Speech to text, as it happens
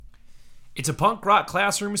It's a Punk Rock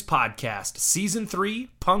Classrooms podcast, Season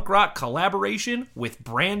 3, Punk Rock collaboration with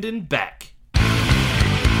Brandon Beck.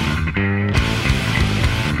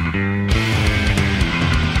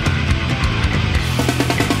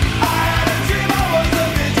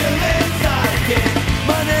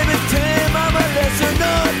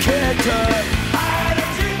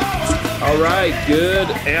 All right, good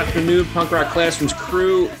afternoon, Punk Rock Classrooms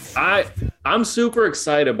crew. I'm super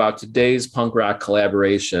excited about today's punk rock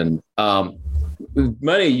collaboration.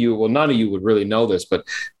 Many of you, well, none of you would really know this, but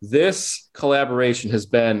this collaboration has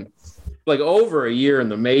been like over a year in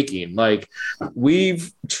the making. Like,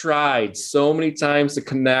 we've tried so many times to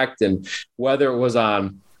connect, and whether it was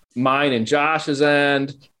on mine and Josh's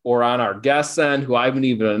end or on our guest's end, who I haven't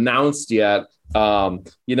even announced yet.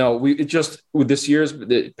 The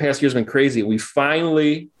past year's been crazy. We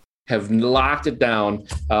finally have locked it down.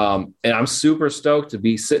 And I'm super stoked to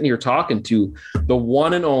be sitting here talking to the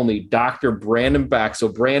one and only Dr. Brandon Beck. So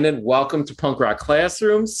Brandon, welcome to Punk Rock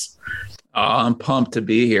Classrooms. Oh, I'm pumped to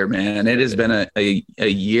be here, man. It has been a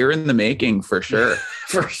year in the making for sure.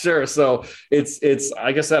 For sure. So it's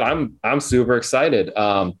like I said, I'm super excited.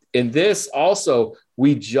 In this also,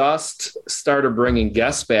 we just started bringing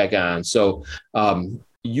guests back on. So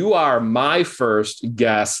you are my first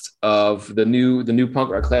guest of the new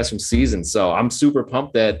Punk Rock Classroom season. So I'm super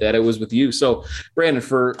pumped that it was with you. So Brandon,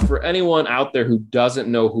 for anyone out there who doesn't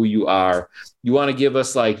know who you are, you want to give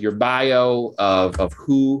us like your bio of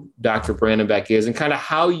who Dr. Brandon Beck is and kind of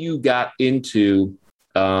how you got into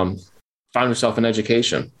find yourself in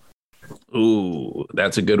education. Ooh,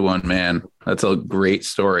 that's a good one, man. That's a great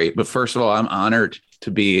story. But first of all, I'm honored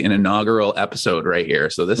to be an inaugural episode right here.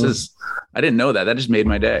 So this is, I didn't know that. That just made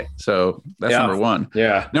my day. So that's number one.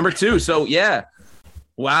 Yeah. Number two. So yeah.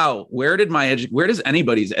 Wow. Where does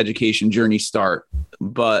anybody's education journey start?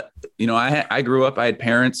 But, I grew up, I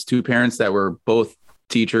had two parents that were both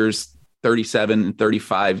teachers, 37 and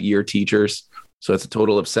 35 year teachers. So it's a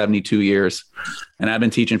total of 72 years. And I've been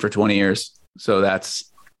teaching for 20 years. So that's,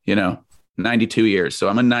 92 years. So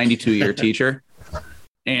I'm a 92 year teacher.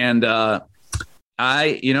 And,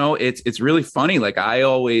 it's really funny. Like, I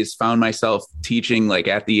always found myself teaching, like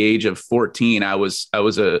at the age of 14,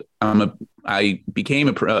 I became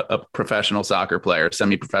a professional soccer player,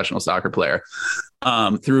 semi-professional soccer player,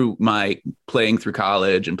 through my playing through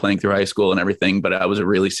college and playing through high school and everything. But I was a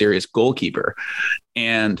really serious goalkeeper.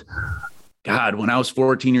 And God, when I was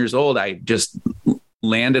 14 years old, I just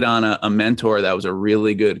landed on a mentor that was a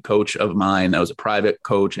really good coach of mine. That was a private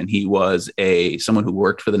coach. And he was someone who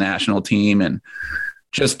worked for the national team and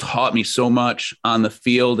just taught me so much on the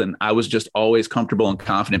field. And I was just always comfortable and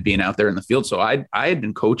confident being out there in the field. So I had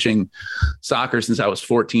been coaching soccer since I was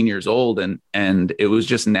 14 years old. And it was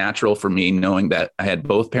just natural for me, knowing that I had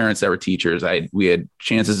both parents that were teachers. We had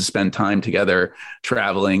chances to spend time together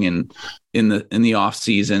traveling and in the off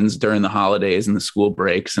seasons during the holidays and the school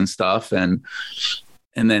breaks and stuff.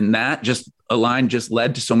 And then that just led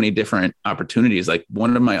to so many different opportunities. Like,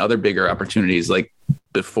 one of my other bigger opportunities, like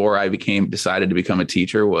before I decided to become a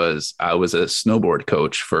teacher, was I was a snowboard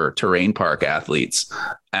coach for terrain park athletes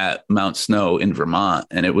at Mount Snow in Vermont.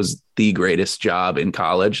 And it was the greatest job in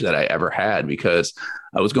college that I ever had, because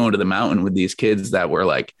I was going to the mountain with these kids that were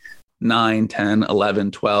like 9, 10,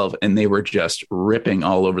 11, 12, and they were just ripping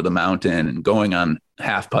all over the mountain and going on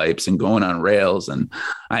half pipes and going on rails. And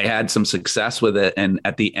I had some success with it. And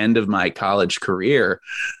at the end of my college career,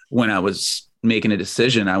 when I was making a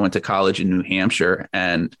decision, I went to college in New Hampshire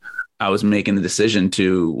and I was making the decision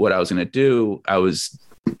to what I was going to do. I was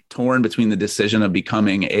torn between the decision of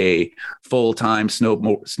becoming a full-time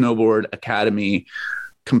snowboard academy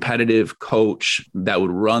competitive coach that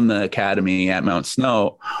would run the academy at Mount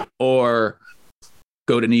Snow, or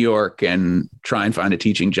go to New York and try and find a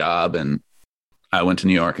teaching job. And I went to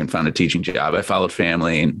New York and found a teaching job. I followed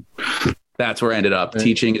family, and that's where I ended up. Right.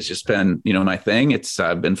 Teaching has just been, my thing.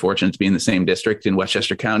 I've been fortunate to be in the same district in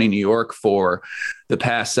Westchester County, New York for the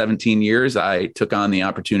past 17 years. I took on the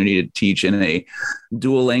opportunity to teach in a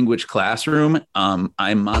dual language classroom. I'm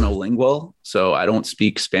monolingual, so I don't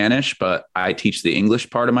speak Spanish, but I teach the English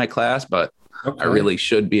part of my class. But okay, I really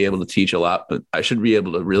should be able to teach a lot, but I should be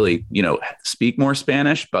able to really, speak more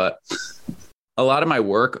Spanish. But a lot of my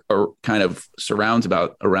work kind of surrounds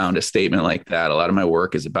around a statement like that. A lot of my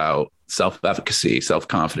work is about self-efficacy,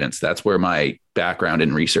 self-confidence. That's where my background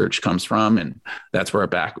in research comes from. And that's where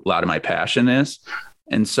a lot of my passion is.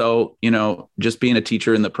 And so, just being a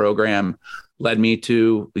teacher in the program led me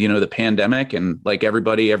to, the pandemic. And like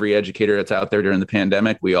every educator that's out there during the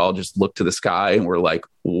pandemic, we all just looked to the sky and we're like,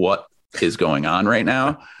 what is going on right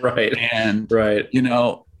now? Right. And, right.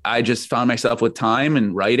 I just found myself with time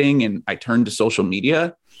and writing, and I turned to social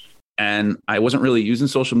media. And I wasn't really using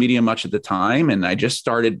social media much at the time. And I just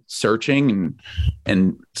started searching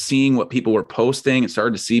and seeing what people were posting, and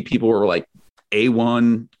started to see people were like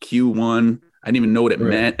A1, Q1. I didn't even know what it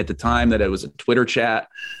meant at the time, that it was a Twitter chat.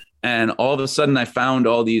 And all of a sudden I found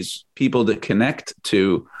all these people to connect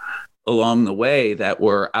to along the way that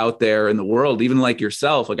were out there in the world, even like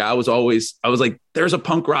yourself. Like I was like, there's a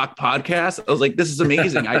punk rock podcast. I was like, this is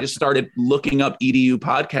amazing. I just started looking up EDU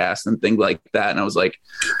podcasts and things like that. And I was like,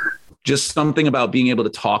 just something about being able to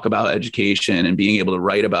talk about education and being able to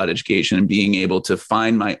write about education and being able to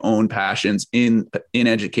find my own passions in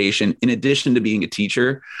education, in addition to being a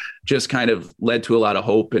teacher, just kind of led to a lot of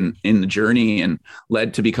hope in the journey, and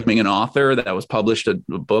led to becoming an author. That was published a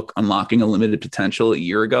book, Unlocking Unlimited Potential, a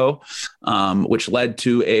year ago, which led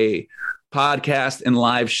to a podcast and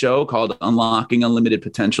live show called Unlocking Unlimited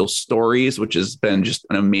Potential Stories, which has been just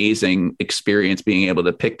an amazing experience, being able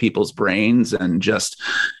to pick people's brains and just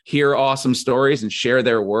hear awesome stories and share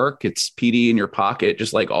their work. It's PD in your pocket,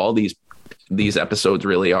 just like all these episodes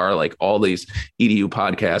really are, like all these EDU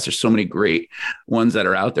podcasts. There's so many great ones that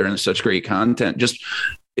are out there, and there's such great content. Just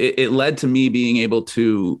it led to me being able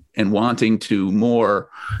to and wanting to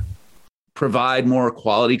provide more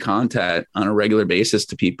quality content on a regular basis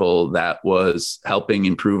to people that was helping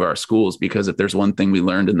improve our schools. Because if there's one thing we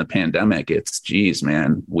learned in the pandemic, it's, geez,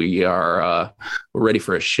 man, we're ready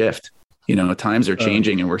for a shift. Times are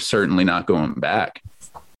changing, and we're certainly not going back.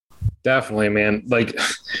 Definitely, man. Like,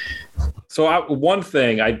 so one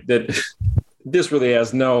thing that this really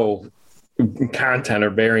has no content or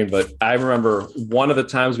bearing, but I remember one of the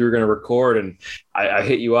times we were going to record, and I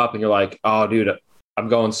hit you up and you're like, oh dude, I'm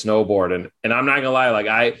going snowboarding. And I'm not gonna lie, like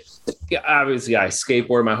I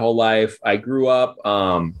skateboarded my whole life. I grew up,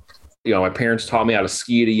 my parents taught me how to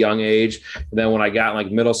ski at a young age. And then when I got in like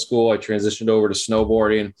middle school, I transitioned over to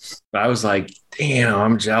snowboarding. But I was like, damn,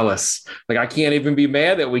 I'm jealous. Like I can't even be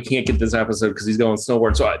mad that we can't get this episode because he's going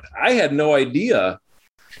snowboard. So I had no idea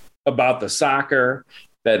about the soccer,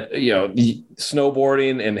 that,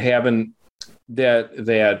 snowboarding, and having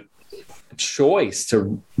that choice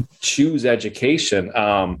to choose education.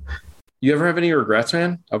 You ever have any regrets,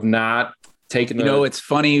 man, of not taking it's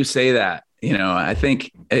funny you say that. I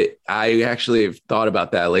think I actually have thought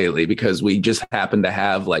about that lately, because we just happened to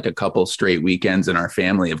have like a couple straight weekends in our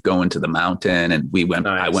family of going to the mountain, and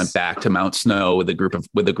I went back to Mount Snow with a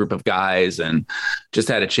group of guys, and just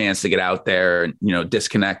had a chance to get out there and,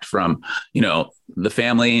 disconnect from, the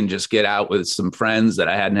family, and just get out with some friends that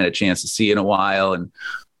I hadn't had a chance to see in a while. And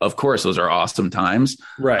of course, those are awesome times.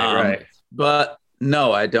 Right. But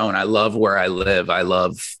no, I don't. I love where I live. I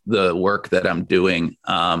love the work that I'm doing.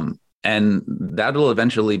 And that'll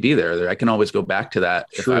eventually be there. I can always go back to that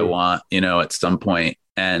if I want, at some point.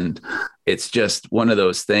 And it's just one of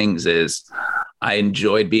those things is I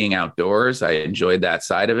enjoyed being outdoors. I enjoyed that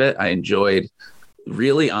side of it. I enjoyed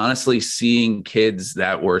really honestly seeing kids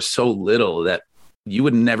that were so little that you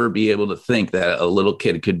would never be able to think that a little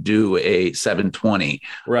kid could do a 720,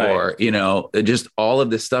 or, just all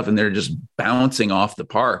of this stuff. And they're just bouncing off the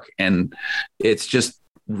park. And it's just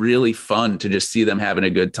really fun to just see them having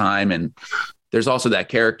a good time. And there's also that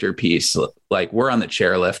character piece. Like we're on the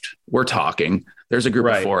chairlift, we're talking, there's a group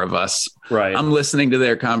of four of us. Right. I'm listening to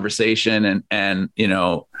their conversation, and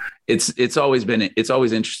it's always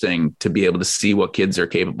interesting to be able to see what kids are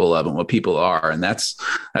capable of and what people are. And that's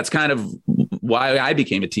kind of why I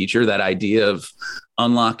became a teacher. That idea of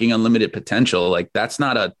unlocking unlimited potential, like that's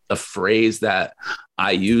not a phrase that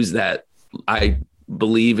I use that I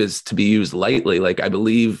believe is to be used lightly. Like I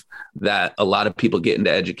believe that a lot of people get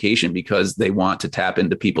into education because they want to tap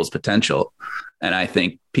into people's potential. And I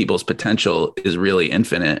think people's potential is really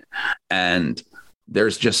infinite. And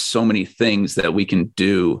there's just so many things that we can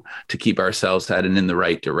do to keep ourselves heading in the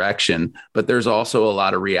right direction. But there's also a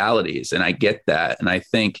lot of realities. And I get that. And I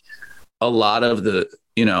think a lot of the,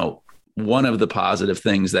 one of the positive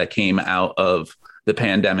things that came out of the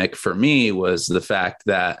pandemic for me was the fact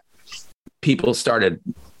that people started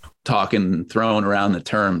talking, throwing around the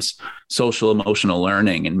terms social emotional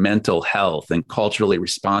learning and mental health and culturally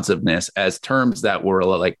responsiveness as terms that were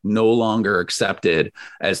like no longer accepted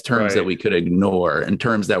as terms that we could ignore and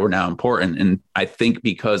terms that were now important. And I think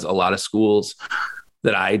because a lot of schools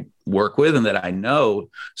that I work with and that I know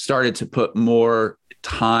started to put more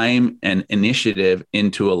time and initiative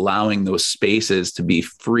into allowing those spaces to be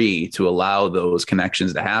free, to allow those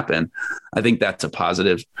connections to happen. I think that's a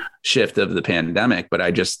positive shift of the pandemic. But I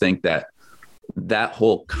just think that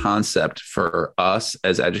whole concept for us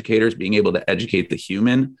as educators, being able to educate the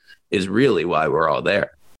human, is really why we're all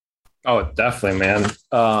there. Oh, definitely, man.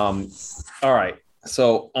 All right.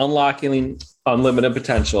 So unlocking unlimited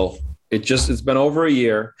potential. It's been over a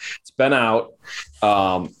year. It's been out.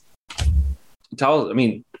 Um, tell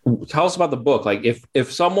us about the book. Like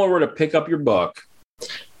if someone were to pick up your book,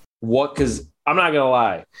 because I'm not gonna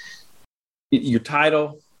lie, your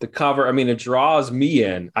title, the cover, I mean, it draws me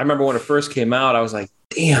in. I remember when it first came out, I was like,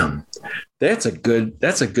 damn, that's a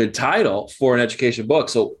good title for an education book.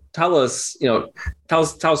 So tell us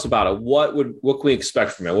about it. What can we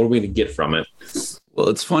expect from it? What are we going to get from it? Well,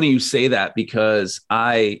 it's funny you say that because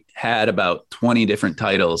I had about 20 different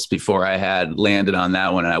titles before I had landed on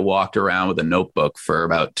that one. And I walked around with a notebook for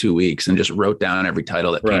about 2 weeks and just wrote down every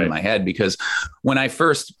title that came in my head. Because when I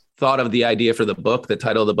first thought of the idea for the book, the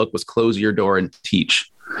title of the book was Close Your Door and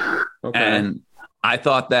Teach. Okay. And I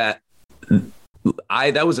thought that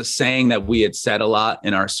was a saying that we had said a lot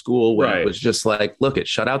in our school where it was just like, look,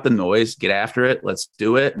 shut out the noise, get after it. Let's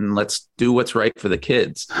do it. And let's do what's right for the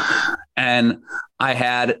kids. And I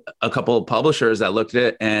had a couple of publishers that looked at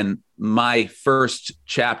it, and my first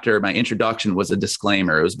chapter, my introduction, was a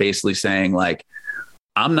disclaimer. It was basically saying, like,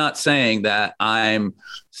 I'm not saying that I'm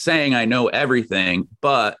saying I know everything,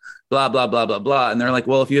 but blah, blah, blah, blah, blah. And they're like,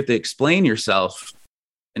 well, if you have to explain yourself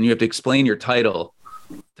and you have to explain your title,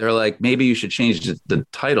 they're like, maybe you should change the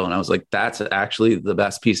title. And I was like, that's actually the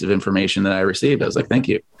best piece of information that I received. I was like, thank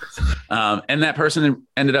you. And that person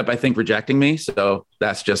ended up, I think, rejecting me. So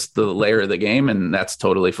that's just the layer of the game. And that's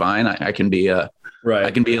totally fine. I can be a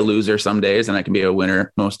loser some days and I can be a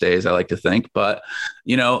winner most days, I like to think. But,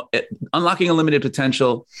 unlocking unlimited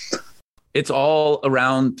potential, it's all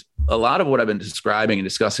around a lot of what I've been describing and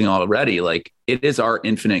discussing already. Like, it is our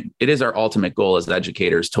ultimate goal as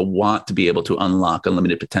educators to want to be able to unlock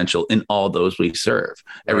unlimited potential in all those we serve,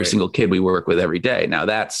 every single kid we work with every day. Now,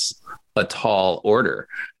 that's a tall order,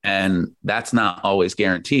 and that's not always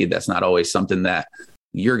guaranteed. That's not always something that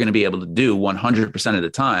you're going to be able to do 100% of the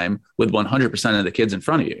time with 100% of the kids in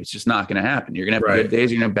front of you. It's just not going to happen. You're going to have good days,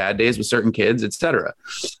 you're going to have bad days with certain kids, et cetera.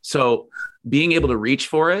 So being able to reach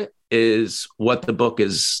for it is what the book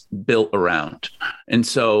is built around. And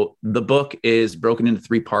so the book is broken into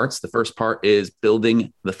 3 parts. The first part is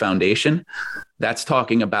building the foundation. That's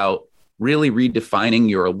talking about really redefining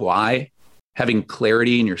your why, having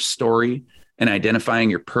clarity in your story, and identifying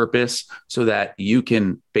your purpose so that you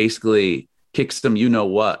can basically kick some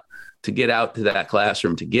what to get out to that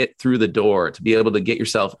classroom, to get through the door, to be able to get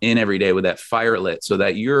yourself in every day with that fire lit so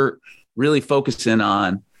that you're really focusing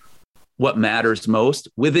on what matters most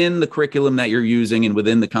within the curriculum that you're using and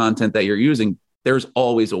within the content that you're using. There's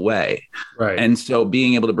always a way. Right. And so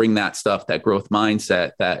being able to bring that stuff, that growth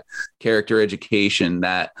mindset, that character education,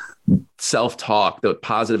 that self-talk, the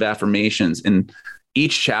positive affirmations, and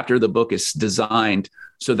each chapter of the book is designed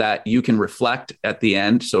so that you can reflect at the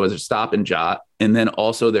end. So as a stop and jot. And then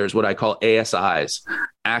also there's what I call ASIs,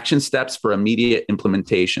 action steps for immediate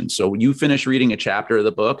implementation. So when you finish reading a chapter of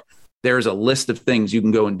the book, there's a list of things you can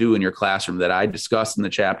go and do in your classroom that I discussed in the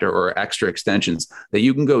chapter, or extra extensions that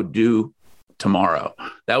you can go do tomorrow.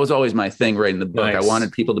 That was always my thing right in the book. Nice. I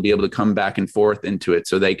wanted people to be able to come back and forth into it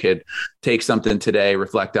so they could take something today,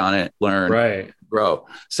 reflect on it, learn, grow.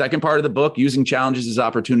 Second part of the book, using challenges as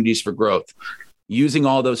opportunities for growth. Using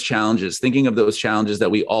all those challenges, thinking of those challenges that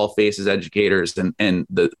we all face as educators and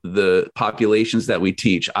the populations that we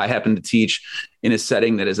teach. I happen to teach in a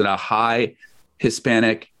setting that is in a high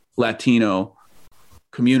Hispanic, Latino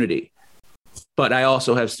community. But I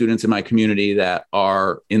also have students in my community that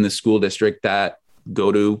are in the school district that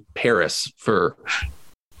go to Paris for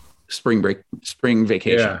spring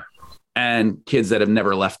vacation, and kids that have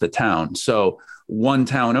never left the town. So one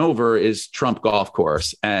town over is Trump Golf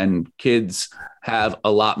Course, and kids have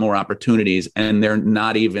a lot more opportunities, and they're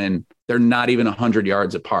not even 100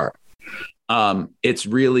 yards apart. It's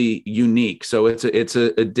really unique. So it's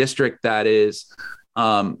a district that is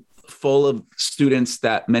full of students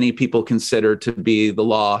that many people consider to be the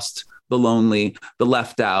lost, the lonely, the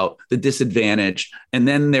left out, the disadvantaged. And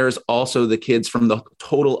then there's also the kids from the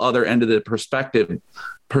total other end of the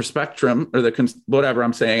spectrum, or whatever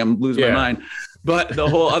I'm saying, I'm losing my mind, but the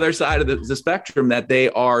whole other side of the spectrum, that they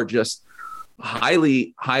are just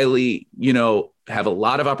highly, have a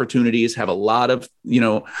lot of opportunities, have a lot of,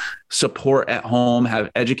 support at home, have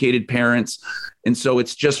educated parents. And so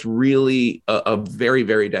it's just really a very,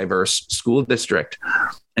 very diverse school district.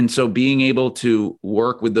 And so being able to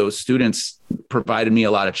work with those students provided me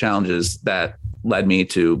a lot of challenges that led me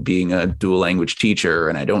to being a dual language teacher.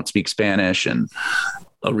 And I don't speak Spanish, and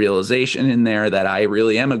a realization in there that I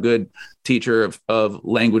really am a good teacher of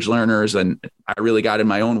language learners. And I really got in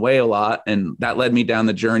my own way a lot. And that led me down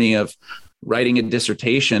the journey of writing a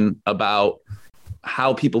dissertation about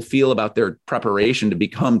how people feel about their preparation to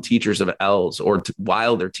become teachers of L's or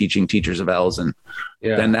while they're teaching teachers of L's. And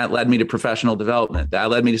then that led me to professional development.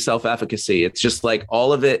 That led me to self-efficacy. It's just like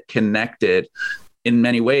all of it connected in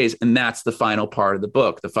many ways. And that's the final part of the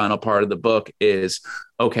book. The final part of the book is,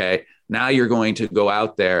 okay, now you're going to go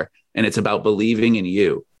out there and it's about believing in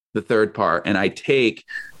you, the third part. And I take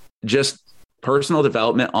just personal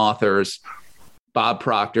development authors, Bob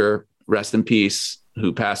Proctor, rest in peace,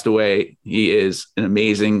 who passed away. He is an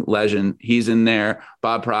amazing legend. He's in there.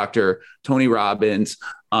 Bob Proctor, Tony Robbins,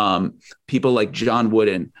 people like John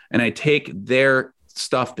Wooden. And I take their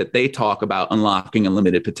stuff that they talk about unlocking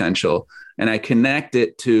unlimited potential, and I connect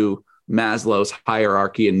it to Maslow's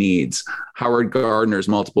hierarchy of needs, Howard Gardner's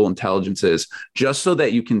multiple intelligences, just so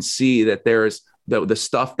that you can see that there's the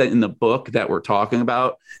stuff that in the book that we're talking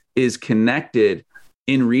about is connected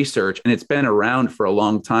in research, and it's been around for a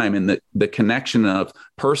long time. And the connection of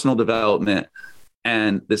personal development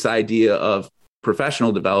and this idea of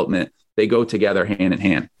professional development, they go together hand in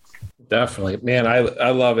hand. Definitely, man. I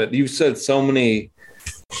love it. You've said so many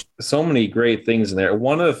great things in there.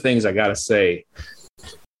 One of the things I got to say,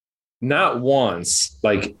 not once,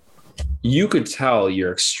 like, you could tell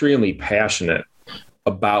you're extremely passionate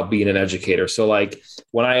about being an educator. So like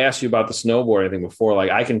when I asked you about the snowboarding thing before, like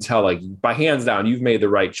I can tell, like, by hands down, you've made the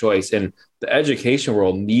right choice, and the education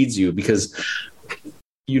world needs you, because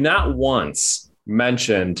you not once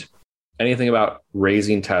mentioned anything about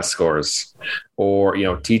raising test scores or,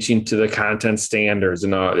 teaching to the content standards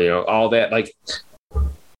and, all that. Like,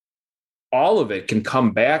 all of it can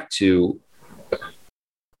come back to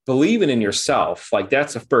believing in yourself. Like,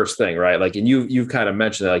 that's the first thing, right? Like, and you've kind of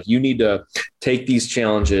mentioned that, like, you need to take these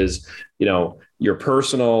challenges, you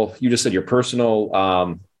just said your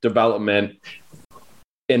personal development.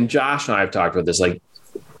 And Josh and I have talked about this, like,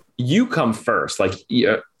 you come first. Like,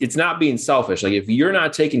 it's not being selfish. Like, if you're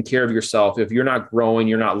not taking care of yourself, if you're not growing,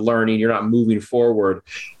 you're not learning, you're not moving forward,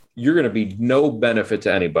 you're going to be no benefit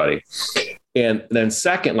to anybody. And then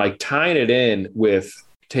second, like, tying it in with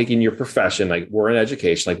taking your profession, like, we're in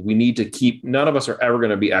education, like, we need to keep, none of us are ever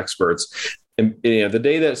going to be experts. And the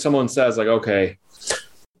day that someone says, like, okay,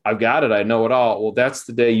 I've got it, I know it all, well, that's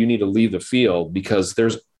the day you need to leave the field, because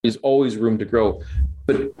there's always room to grow.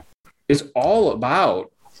 But it's all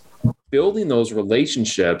about building those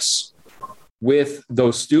relationships with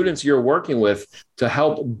those students you're working with to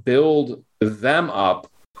help build them up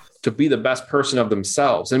to be the best person of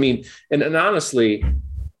themselves. I mean, and honestly,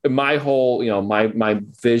 my whole, my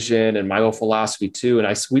vision and my whole philosophy too.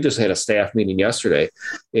 And we just had a staff meeting yesterday,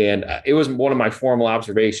 and it was one of my formal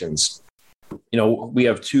observations. We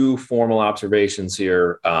have 2 formal observations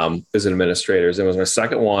here as administrators. It was my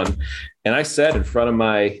second one. And I said in front of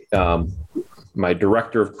my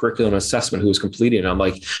director of curriculum assessment, who was completing it, I'm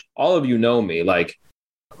like, all of you know me, like,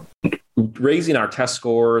 raising our test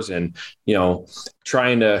scores and,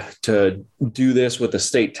 trying to do this with the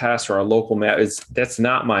state test or our local map, that's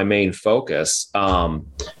not my main focus. And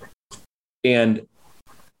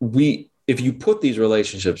if you put these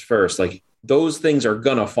relationships first, like, those things are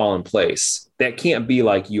going to fall in place. That can't be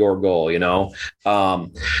like your goal,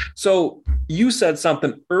 So you said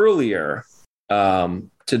something earlier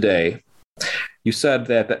today. You said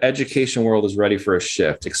that the education world is ready for a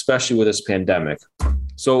shift, especially with this pandemic.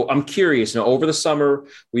 So I'm curious, over the summer,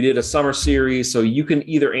 we did a summer series. So you can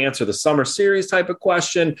either answer the summer series type of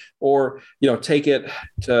question or, take it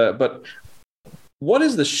to, but what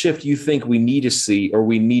is the shift you think we need to see or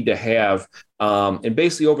we need to have? And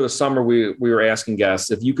basically over the summer, we were asking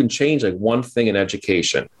guests, if you can change like one thing in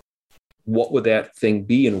education, what would that thing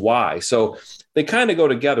be and why? So they kind of go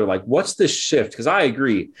together. Like, what's the shift? Because I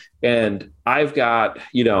agree. And I've got,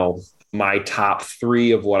 my top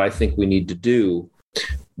 3 of what I think we need to do,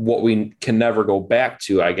 what we can never go back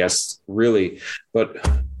to, I guess, really. But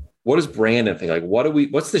what does Brandon think? Like,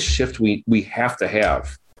 what's the shift we have to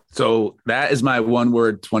have? So that is my one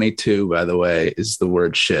word 22, by the way, is the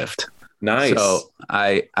word shift. Nice. So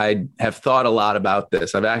I have thought a lot about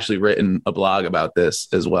this. I've actually written a blog about this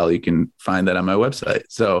as well. You can find that on my website.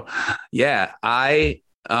 So yeah,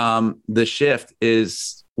 the shift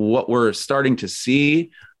is what we're starting to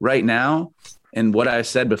see right now. And what I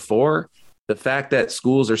said before, the fact that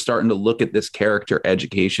schools are starting to look at this character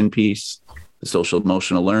education piece, the social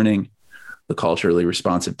emotional learning, the culturally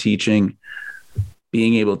responsive teaching,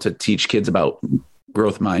 being able to teach kids about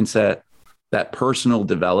growth mindset, that personal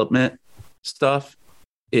development stuff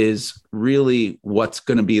is really what's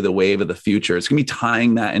going to be the wave of the future. It's going to be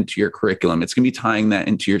tying that into your curriculum. It's going to be tying that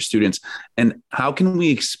into your students. And how can we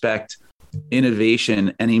expect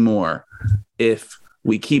innovation anymore if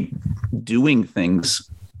we keep doing things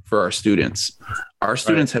for our students. Our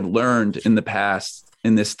students have learned in the past,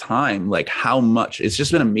 in this time, like how much it's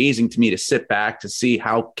just been amazing to me to sit back to see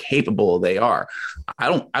how capable they are.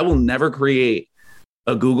 I will never create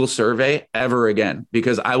a Google survey ever again,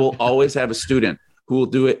 because I will always have a student who will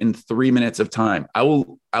do it in 3 minutes of time. I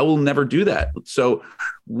will never do that. So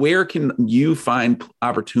where can you find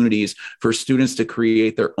opportunities for students to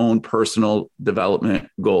create their own personal development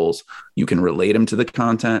goals? You can relate them to the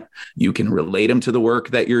content. You can relate them to the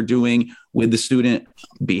work that you're doing with the student,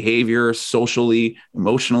 behavior, socially,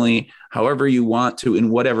 emotionally, however you want to, in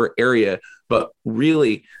whatever area. But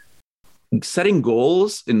really, setting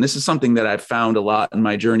goals, and this is something that I've found a lot in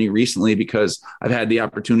my journey recently, because I've had the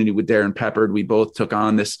opportunity with Darren Peppard. We both took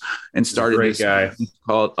on this and started this guy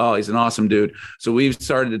called, he's an awesome dude. So we've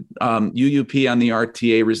started UUP on the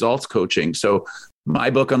RTA results coaching. So my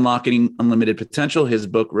book, Unlocking Unlimited Potential, his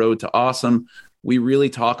book, Road to Awesome. We really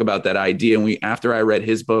talk about that idea. And after I read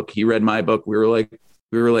his book, he read my book. We were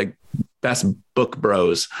like best book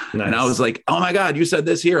bros. Nice. And I was like, oh my God, you said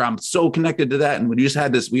this here. I'm so connected to that. And when you just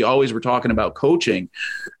had this, we always were talking about coaching,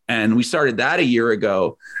 and we started that a year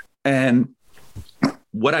ago. And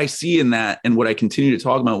what I see in that, and what I continue to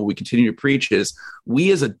talk about, what we continue to preach, is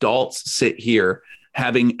we as adults sit here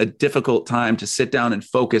having a difficult time to sit down and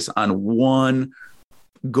focus on one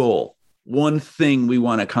goal, one thing we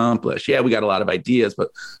want to accomplish. Yeah, we got a lot of ideas,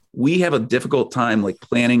 but we have a difficult time like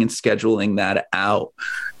planning and scheduling that out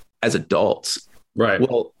as adults. Right.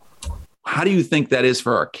 Well, how do you think that is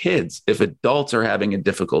for our kids if adults are having a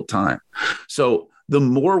difficult time? So the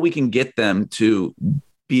more we can get them to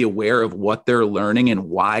be aware of what they're learning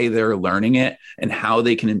and why they're learning it and how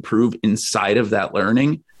they can improve inside of that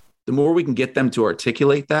learning, the more we can get them to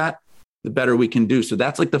articulate that, the better we can do. So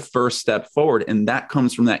that's like the first step forward. And that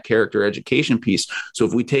comes from that character education piece. So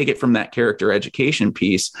if we take it from that character education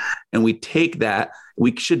piece and we take that,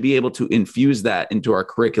 we should be able to infuse that into our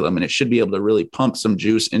curriculum, and it should be able to really pump some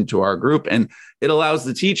juice into our group. And it allows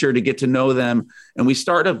the teacher to get to know them. And we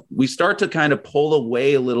start to kind of pull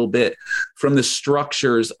away a little bit from the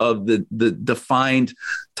structures of the defined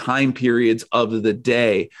time periods of the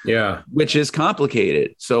day, which is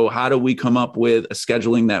complicated. So how do we come up with a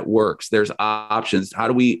scheduling that works? There's options. How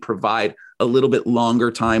do we provide a little bit longer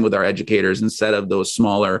time with our educators instead of those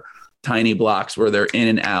smaller tiny blocks where they're in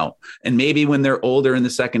and out? And maybe when they're older in the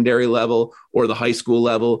secondary level or the high school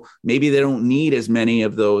level, maybe they don't need as many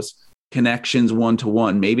of those connections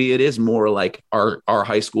one-to-one. Maybe it is more like our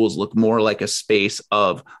high schools look more like a space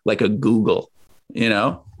of like a Google, you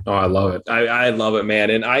know? Oh, I love it. I love it, man.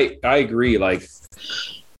 And I agree. Like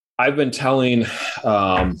I've been telling,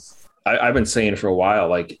 I've been saying for a while,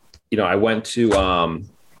 like, you know, I went to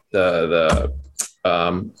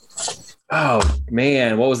oh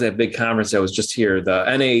man, what was that big conference that was just here? The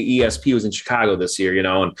NAESP was in Chicago this year, you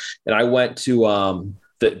know, and I went to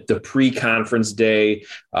the pre-conference day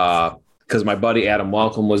because my buddy Adam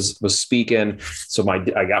Welcome was speaking. So I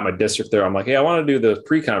got my district there. I'm like, hey, I want to do the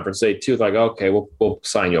pre-conference day too. Like, okay, we'll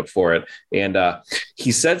sign you up for it. And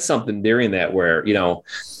he said something during that where, you know,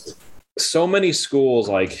 so many schools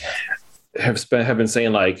like have been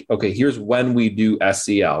saying like, okay, here's when we do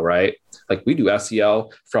SEL, right? Like we do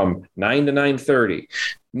SEL from 9 to 9:30.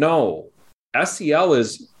 No, SEL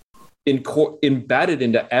is embedded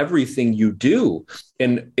into everything you do.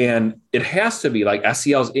 And it has to be like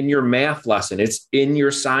SEL's in your math lesson. It's in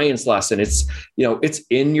your science lesson. It's, you know, it's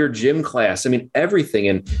in your gym class. I mean, everything.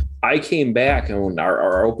 And I came back on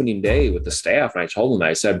our opening day with the staff and I told them,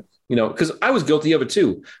 I said, you know, because I was guilty of it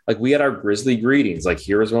too. Like we had our Grizzly greetings, like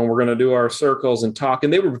here's when we're going to do our circles and talk.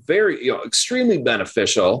 And they were very, you know, extremely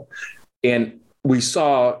beneficial. And we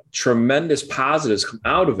saw tremendous positives come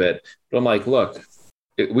out of it. But I'm like, look,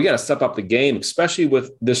 we got to step up the game, especially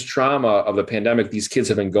with this trauma of the pandemic these kids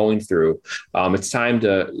have been going through. It's time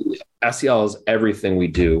SEL is everything we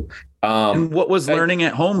do. And what was learning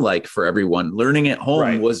at home like for everyone? Learning at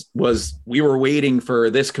home was we were waiting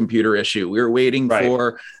for this computer issue. We were waiting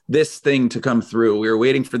for this thing to come through. We were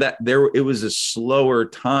waiting for that. It was a slower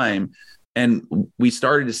time. And we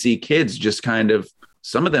started to see kids just kind of,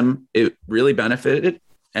 some of them, it really benefited.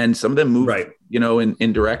 And some of them moved, you know,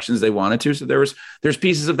 in directions they wanted to. So there's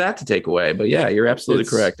pieces of that to take away. But yeah, you're absolutely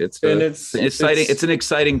correct. It's exciting. It's an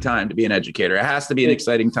exciting time to be an educator. It has to be an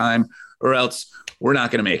exciting time, or else we're not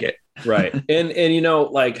going to make it. Right. And you know,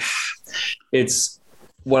 like it's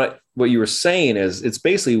what you were saying is it's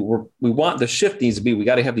basically we want the shift needs to be, we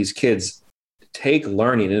got to have these kids take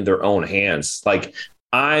learning into their own hands. Like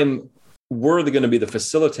we're going to be the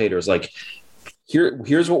facilitators. Like,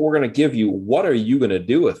 here's what we're going to give you. What are you going to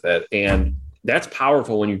do with it? And that's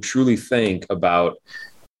powerful when you truly think about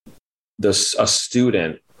a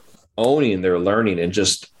student owning their learning and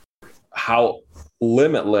just how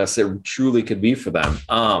limitless it truly could be for them.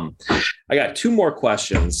 I got two more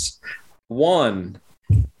questions. One,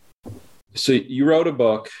 so you wrote a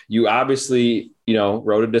book, you obviously,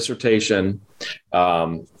 wrote a dissertation.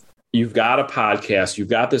 You've got a podcast, you've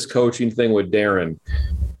got this coaching thing with Darren,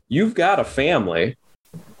 you've got a family,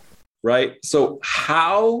 right? So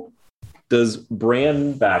how does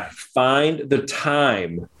Brandon Beck find the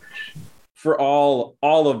time for all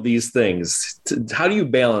of these things? How do you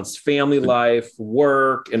balance family life,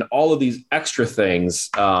 work, and all of these extra things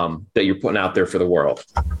that you're putting out there for the world?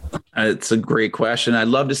 It's a great question. I'd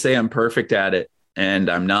love to say I'm perfect at it, and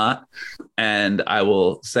I'm not. And I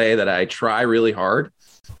will say that I try really hard.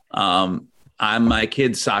 I'm my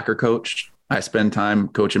kids' soccer coach. I spend time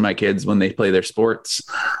coaching my kids when they play their sports.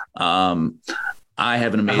 I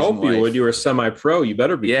have an amazing wife. When you were semi-pro, you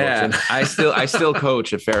better be coaching. I still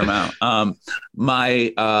coach a fair amount.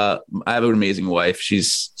 I have an amazing wife.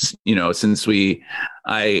 She's,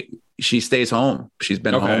 she stays home. She's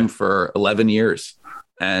been home for 11 years.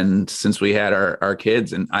 And since we had our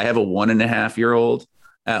kids, and I have a 1.5-year-old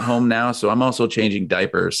at home now. So I'm also changing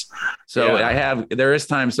diapers. So there is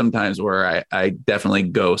time sometimes where I definitely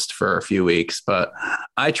ghost for a few weeks, but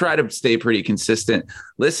I try to stay pretty consistent.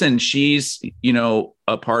 Listen, she's,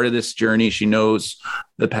 a part of this journey. She knows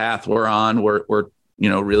the path we're on. We're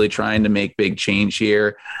really trying to make big change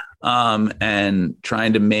here, and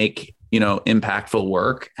trying to make, impactful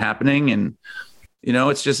work happening. And,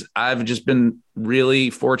 I've just been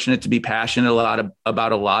really fortunate to be passionate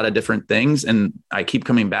about a lot of different things. And I keep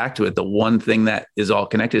coming back to it. The one thing that is all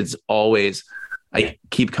connected is always, I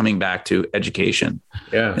keep coming back to education.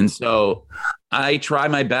 Yeah. And so I try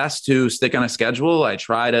my best to stick on a schedule. I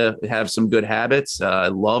try to have some good habits. I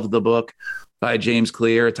love the book by James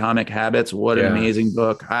Clear, Atomic Habits. What an amazing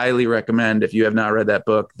book. Highly recommend. If you have not read that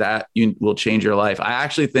book, that you will change your life. I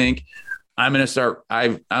actually think I'm going to start.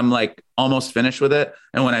 I'm like almost finished with it.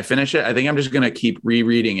 And when I finish it, I think I'm just going to keep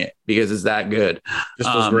rereading it because it's that good.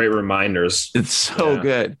 Just those great reminders. It's so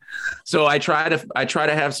good. So I try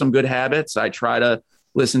to have some good habits. I try to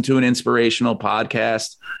listen to an inspirational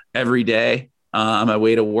podcast every day on my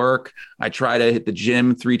way to work. I try to hit the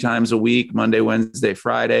gym 3 times a week, Monday, Wednesday,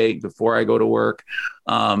 Friday, before I go to work.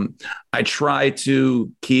 I try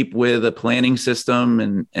to keep with a planning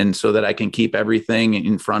system and so that I can keep everything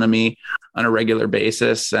in front of me on a regular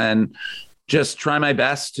basis and just try my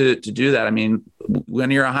best to do that. I mean, when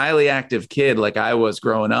you're a highly active kid, like I was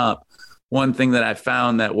growing up, one thing that I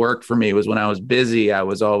found that worked for me was when I was busy, I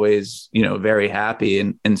was always, very happy.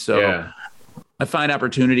 And so I find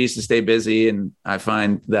opportunities to stay busy, and I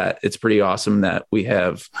find that it's pretty awesome that we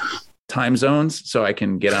have time zones, so I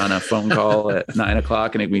can get on a phone call at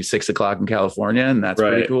 9:00 and it can be 6:00 in California. And that's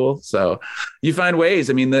pretty cool. So you find ways.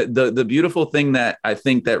 I mean, the beautiful thing that I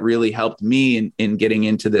think that really helped me in getting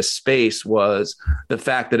into this space was the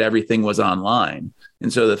fact that everything was online.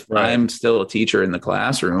 And so I'm still a teacher in the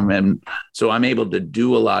classroom. And so I'm able to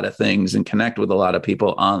do a lot of things and connect with a lot of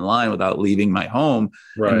people online without leaving my home.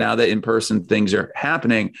 Right. And now that in-person things are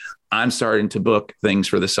happening, I'm starting to book things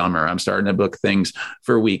for the summer. I'm starting to book things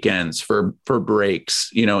for weekends, for breaks,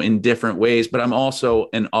 in different ways. But I'm also,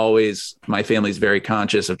 and always, my family's very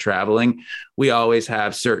conscious of traveling. We always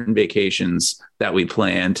have certain vacations that we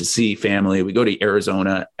plan to see family. We go to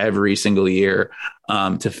Arizona every single year,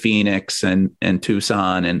 to Phoenix and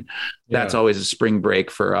Tucson. And that's always a spring break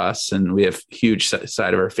for us. And we have a huge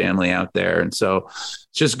side of our family out there. And so it's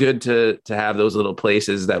just good to have those little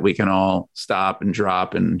places that we can all stop and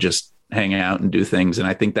drop and just hang out and do things. And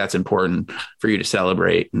I think that's important for you to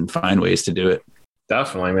celebrate and find ways to do it.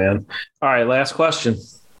 Definitely, man. All right. Last question.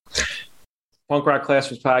 Punk Rock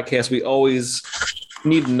Classrooms podcast. We always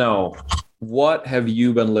need to know, what have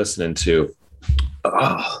you been listening to?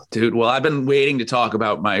 Oh, dude. Well, I've been waiting to talk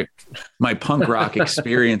about my punk rock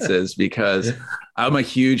experiences because I'm a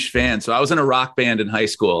huge fan. So I was in a rock band in high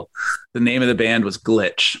school. The name of the band was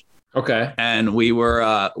Glitch. Okay. And we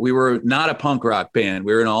were not a punk rock band.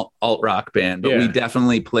 We were an alt rock band, but we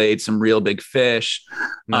definitely played some Real Big Fish.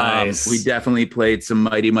 Nice. We definitely played some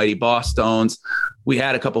Mighty Mighty Bosstones. We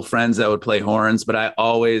had a couple friends that would play horns, but I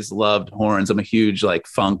always loved horns. I'm a huge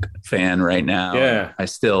funk fan right now. Yeah. I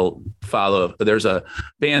still follow. There's a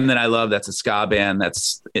band that I love that's a ska band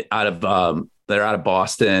that's out of they're out of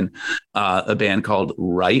Boston, a band called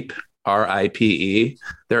Ripe. RIPE.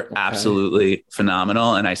 They're absolutely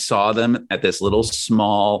phenomenal. And I saw them at this little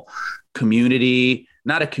small community,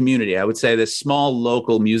 not a community, I would say this small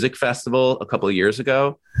local music festival a couple of years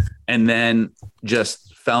ago, and then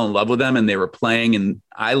just fell in love with them, and they were playing. And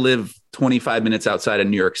I live 25 minutes outside of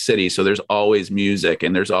New York City, so there's always music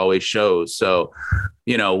and there's always shows. So,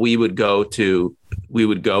 you know, we would go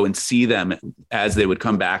and see them as they would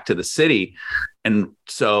come back to the city. And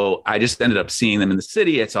so I just ended up seeing them in the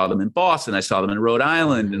city. I saw them in Boston. I saw them in Rhode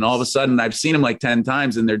Island. And all of a sudden I've seen them like 10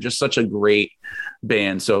 times, and they're just such a great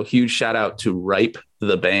band. So huge shout out to Ripe,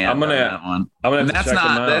 the band. I'm gonna and that's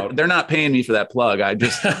not, they're not paying me for that plug. I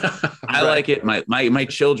just, I like it. My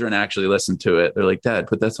children actually listen to it. They're like, Dad,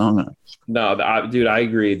 put that song on. No, dude, I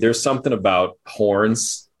agree. There's something about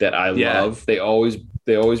horns that I love. They always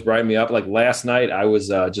brighten me up. Like last night I was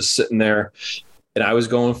just sitting there, and I was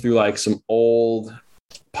going through like some old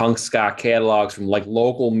punk ska catalogs from like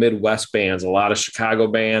local Midwest bands, a lot of Chicago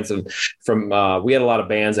bands. And from, we had a lot of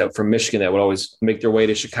bands from Michigan that would always make their way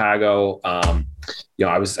to Chicago. You know,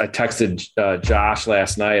 I texted Josh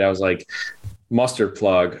last night. I was like, Mustard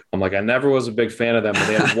Plug. I'm like, I never was a big fan of them, but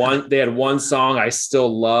they had one song I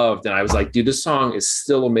still loved. And I was like, dude, this song is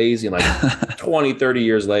still amazing. Like 20, 30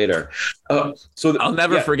 years later. So I'll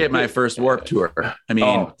never forget my first Warped Tour. I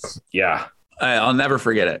mean, I'll never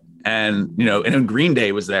forget it. And, you know, and Green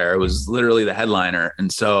Day was there. It was literally the headliner.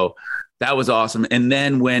 And so that was awesome. And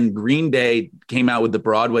then when Green Day came out with the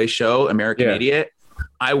Broadway show, American Idiot,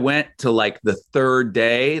 I went to like the third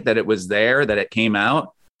day that it was there, that it came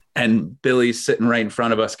out. And Billy's sitting right in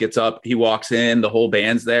front of us, gets up, he walks in, the whole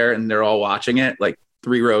band's there, and they're all watching it, like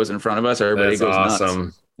 3 rows in front of us. Everybody goes awesome.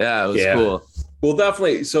 Nuts. Yeah, it was cool. We'll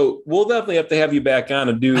definitely have to have you back on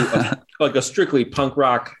and do like a strictly punk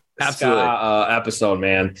rock episode,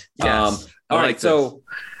 man. Yes. All right. So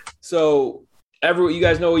you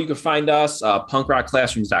guys know you can find us,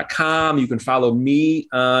 punkrockclassrooms.com. You can follow me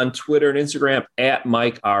on Twitter and Instagram at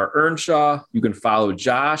Mike R. Earnshaw. You can follow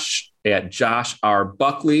Josh at Josh R.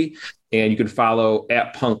 Buckley, and you can follow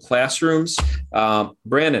at Punk Classrooms.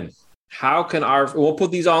 Brandon, how can we'll put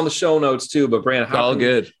these all in the show notes too, but Brandon, how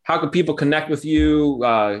can people connect with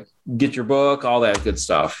you, get your book, all that good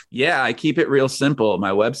stuff? Yeah, I keep it real simple. My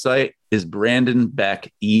website is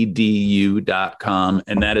brandonbeckedu.com.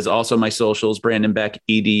 And that is also my socials, Brandon Beck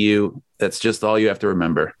EDU. That's just all you have to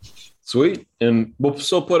remember. Sweet. And we'll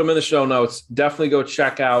still put them in the show notes. Definitely go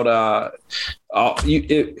check out,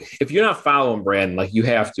 if you're not following Brandon, like you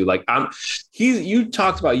have to, like you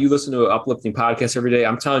talked about, you listen to an uplifting podcast every day.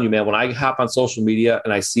 I'm telling you, man, when I hop on social media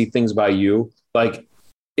and I see things by you, like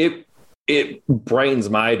it brightens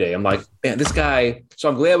my day. I'm like, man, this guy. So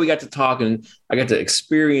I'm glad we got to talk and I got to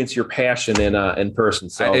experience your passion in person.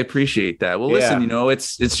 So I appreciate that. Well, listen, you know,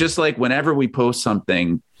 it's just like whenever we post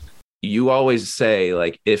something, you always say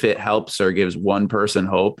like, if it helps or gives one person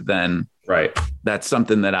hope, then that's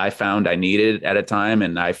something that I found I needed at a time.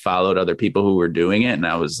 And I followed other people who were doing it. And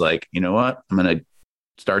I was like, you know what, I'm going to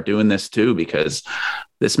start doing this too, because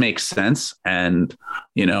this makes sense. And,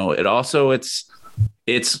 you know,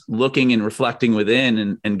 it's looking and reflecting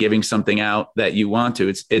within and giving something out that you want to.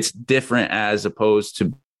 It's different as opposed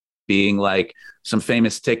to being like some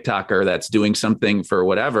famous TikToker that's doing something for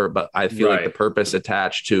whatever. But I feel like the purpose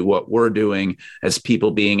attached to what we're doing as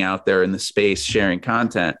people being out there in the space, sharing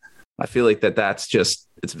content, I feel like that's just,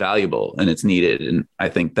 it's valuable and it's needed. And I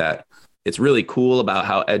think that it's really cool about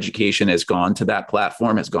how education has gone to that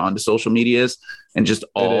platform, has gone to social medias, and just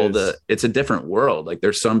it's a different world. Like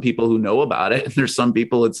there's some people who know about it, and there's some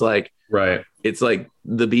people it's like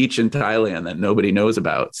the beach in Thailand that nobody knows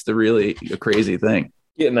about. It's a crazy thing.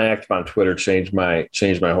 Getting active on Twitter changed my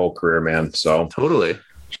whole career, man. So totally.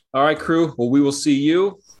 All right, crew. Well, we will see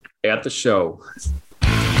you at the show.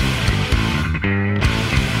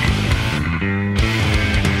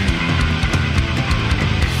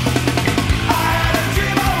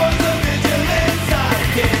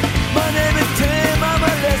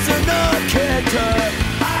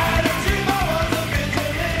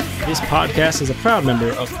 This podcast is a proud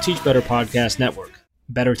member of the Teach Better Podcast Network.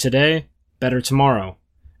 Better today, better tomorrow,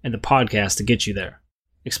 and the podcast to get you there.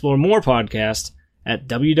 Explore more podcasts at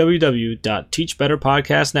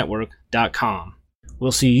www.teachbetterpodcastnetwork.com.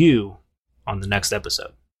 We'll see you on the next episode.